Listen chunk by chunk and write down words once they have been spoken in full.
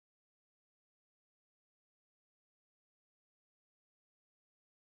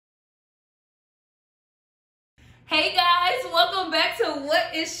Hey guys, welcome back to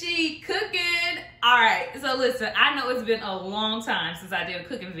What Is She Cooking? Alright, so listen, I know it's been a long time since I did a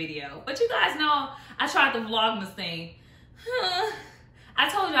cooking video, but you guys know I tried the Vlogmas thing. I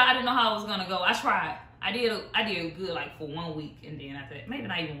told y'all I didn't know how it was gonna go. I tried. I did good like for 1 week, and then after that, maybe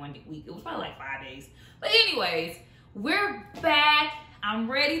not even 1 week. It was probably like 5 days. But anyways, we're back.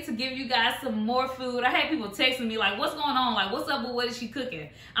 I'm ready to give you guys some more food. I had people texting me like, what's going on? Like, what's up with What Is She Cooking?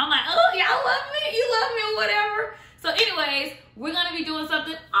 I'm like, oh, y'all love me? You love me or whatever? So anyways, we're going to be doing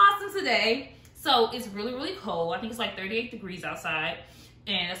something awesome today. So it's really, really cold. I think it's like 38 degrees outside.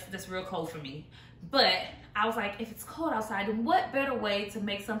 And that's real cold for me. But I was like, if it's cold outside, then what better way to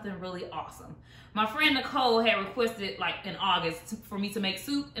make something really awesome? My friend Nicole had requested like in August for me to make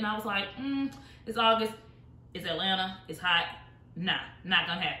soup. And I was like, it's August. It's Atlanta. It's hot. Nah, not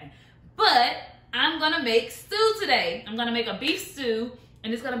gonna happen. But I'm gonna make stew today. I'm gonna make a beef stew,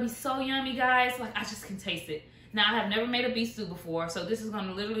 and it's gonna be so yummy, guys. Like, I just can taste it. Now, I have never made a beef stew before, so this is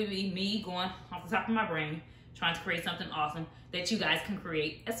gonna literally be me going off the top of my brain, trying to create something awesome that you guys can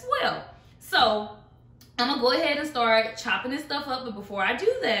create as well. So I'm gonna go ahead and start chopping this stuff up, but before I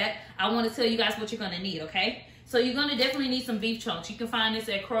do that, I wanna tell you guys what you're gonna need, okay? So you're gonna definitely need some beef chunks. You can find this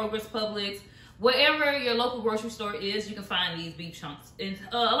at Kroger's, Publix, wherever your local grocery store is, you can find these beef chunks. And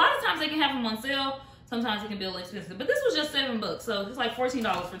a lot of times they can have them on sale. Sometimes it can be a little expensive. But this was just $7, so it's like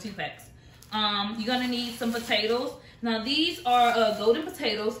 $14 for 2 packs. You're gonna need some potatoes. Now these are golden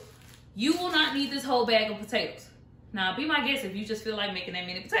potatoes. You will not need this whole bag of potatoes. Now be my guest if you just feel like making that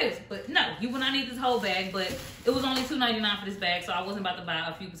many potatoes. But no, you will not need this whole bag. But it was only $2.99 for this bag, so I wasn't about to buy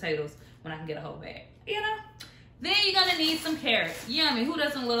a few potatoes when I can get a whole bag. You know? Then you're gonna need some carrots. Yummy. Who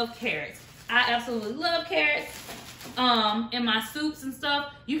doesn't love carrots? I absolutely love carrots in my soups and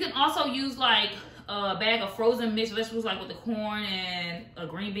stuff. You can also use like a bag of frozen mixed vegetables, like with the corn and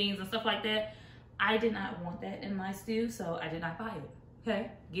green beans and stuff like that. I did not want that in my stew, so I did not buy it. Okay,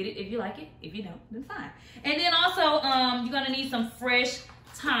 get it if you like it. If you don't, then fine. And then also, you're gonna need some fresh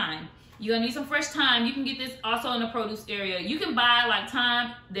thyme. You're gonna need some fresh thyme. You can get this also in the produce area. You can buy like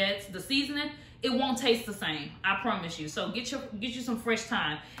thyme that's the seasoning. It won't taste the same, I promise you. So get you some fresh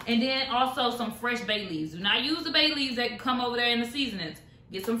thyme. And then also some fresh bay leaves. Do not use the bay leaves that come over there in the seasonings.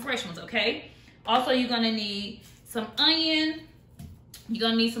 Get some fresh ones, okay? Also, you're gonna need some onion. You're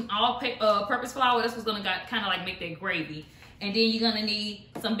gonna need some all-purpose flour. That's what's gonna kind of like make that gravy. And then you're gonna need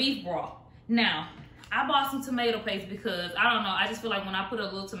some beef broth. Now, I bought some tomato paste because, I don't know, I just feel like when I put a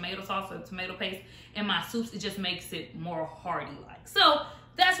little tomato sauce or tomato paste in my soups, it just makes it more hearty-like. So,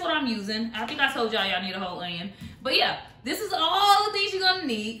 that's what I'm using. I think I told y'all need a whole onion. But yeah, this is all the things you're gonna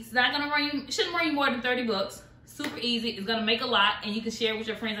need. It's not gonna run you, shouldn't run you more than $30. Super easy. It's gonna make a lot, and you can share with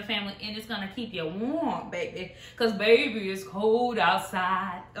your friends and family, and it's gonna keep you warm, baby. Cause baby, it's cold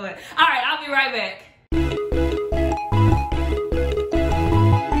outside. Okay. All right, I'll be right back.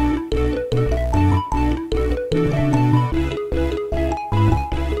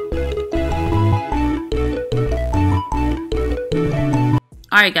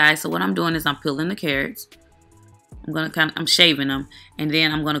 Alright guys, so what I'm doing is I'm peeling the carrots. I'm shaving them, and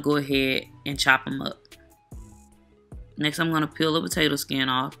then I'm gonna go ahead and chop them up. Next, I'm gonna peel the potato skin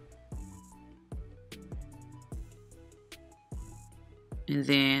off. And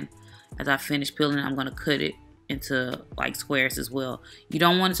then as I finish peeling it, I'm gonna cut it into like squares as well. You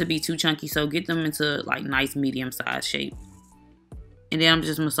don't want it to be too chunky, so get them into like nice medium size shape. And then I'm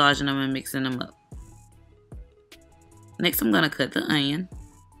just massaging them and mixing them up. Next, I'm gonna cut the onion.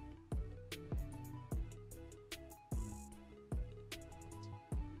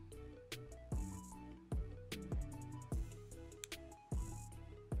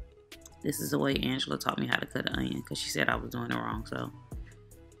 This is the way Angela taught me how to cut an onion because she said I was doing it wrong. So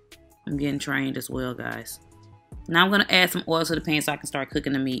I'm getting trained as well, guys. Now I'm going to add some oil to the pan so I can start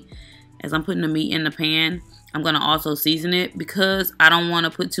cooking the meat. As I'm putting the meat in the pan, I'm going to also season it because I don't want to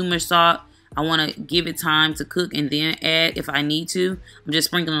put too much salt. I want to give it time to cook and then add if I need to. I'm just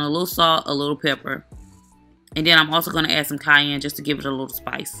sprinkling a little salt, a little pepper. And then I'm also going to add some cayenne just to give it a little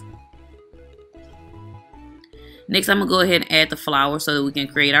spice. Next, I'm going to go ahead and add the flour so that we can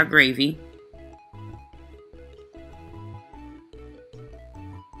create our gravy.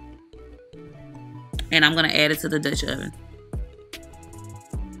 And I'm going to add it to the Dutch oven.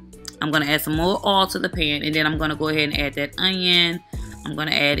 I'm going to add some more oil to the pan, and then I'm going to go ahead and add that onion. I'm going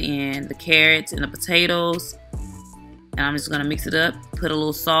to add in the carrots and the potatoes. And I'm just going to mix it up, put a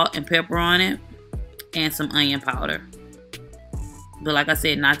little salt and pepper on it, and some onion powder. But like I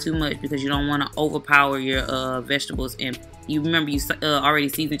said, not too much because you don't want to overpower your vegetables. And you remember you already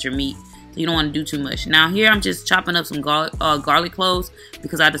seasoned your meat, so you don't want to do too much. Now here I'm just chopping up some garlic cloves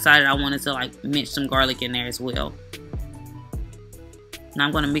because I decided I wanted to like mince some garlic in there as well. Now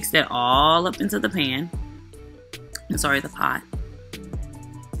I'm going to mix that all up into the pan. I'm sorry, the pot.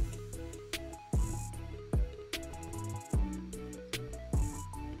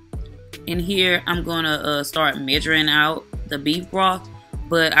 In here, I'm going to start measuring out the beef broth.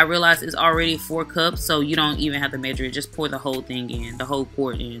 But I realize it's already 4 cups, so you don't even have to measure it. Just pour the whole thing in, the whole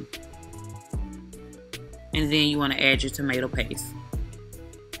quart in. And then you want to add your tomato paste.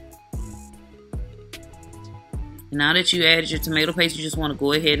 Now that you added your tomato paste, you just want to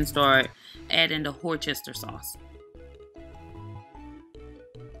go ahead and start adding the Worcestershire sauce.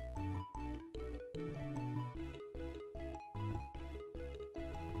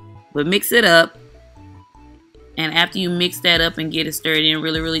 But mix it up. And after you mix that up and get it stirred in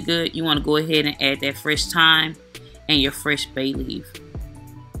really, really good, you want to go ahead and add that fresh thyme and your fresh bay leaf.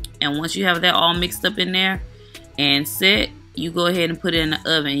 And once you have that all mixed up in there and set, you go ahead and put it in the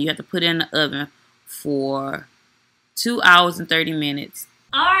oven. You have to put it in the oven for 2 hours and 30 minutes.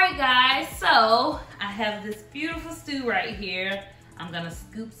 Alright guys, so I have this beautiful stew right here. I'm going to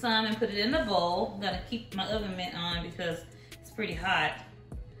scoop some and put it in the bowl. I'm going to keep my oven mitt on because it's pretty hot.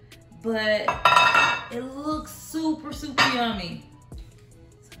 But it looks super, super yummy.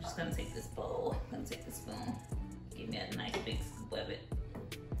 So I'm just going to take this bowl. I'm going to take the spoon. Give me a nice big scoop of it.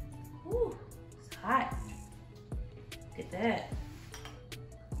 Ooh, it's hot. Look at that.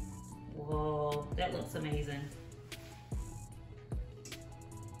 Whoa, that looks amazing.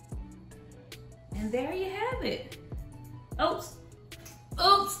 And there you have it. Oops.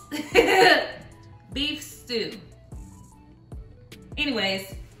 Oops. Beef stew.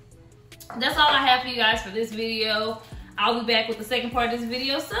 Anyways, that's all I have for you guys for this video. I'll be back with the second part of this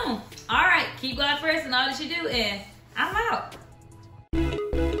video soon. All right, keep God first in all that you do, and I'm out.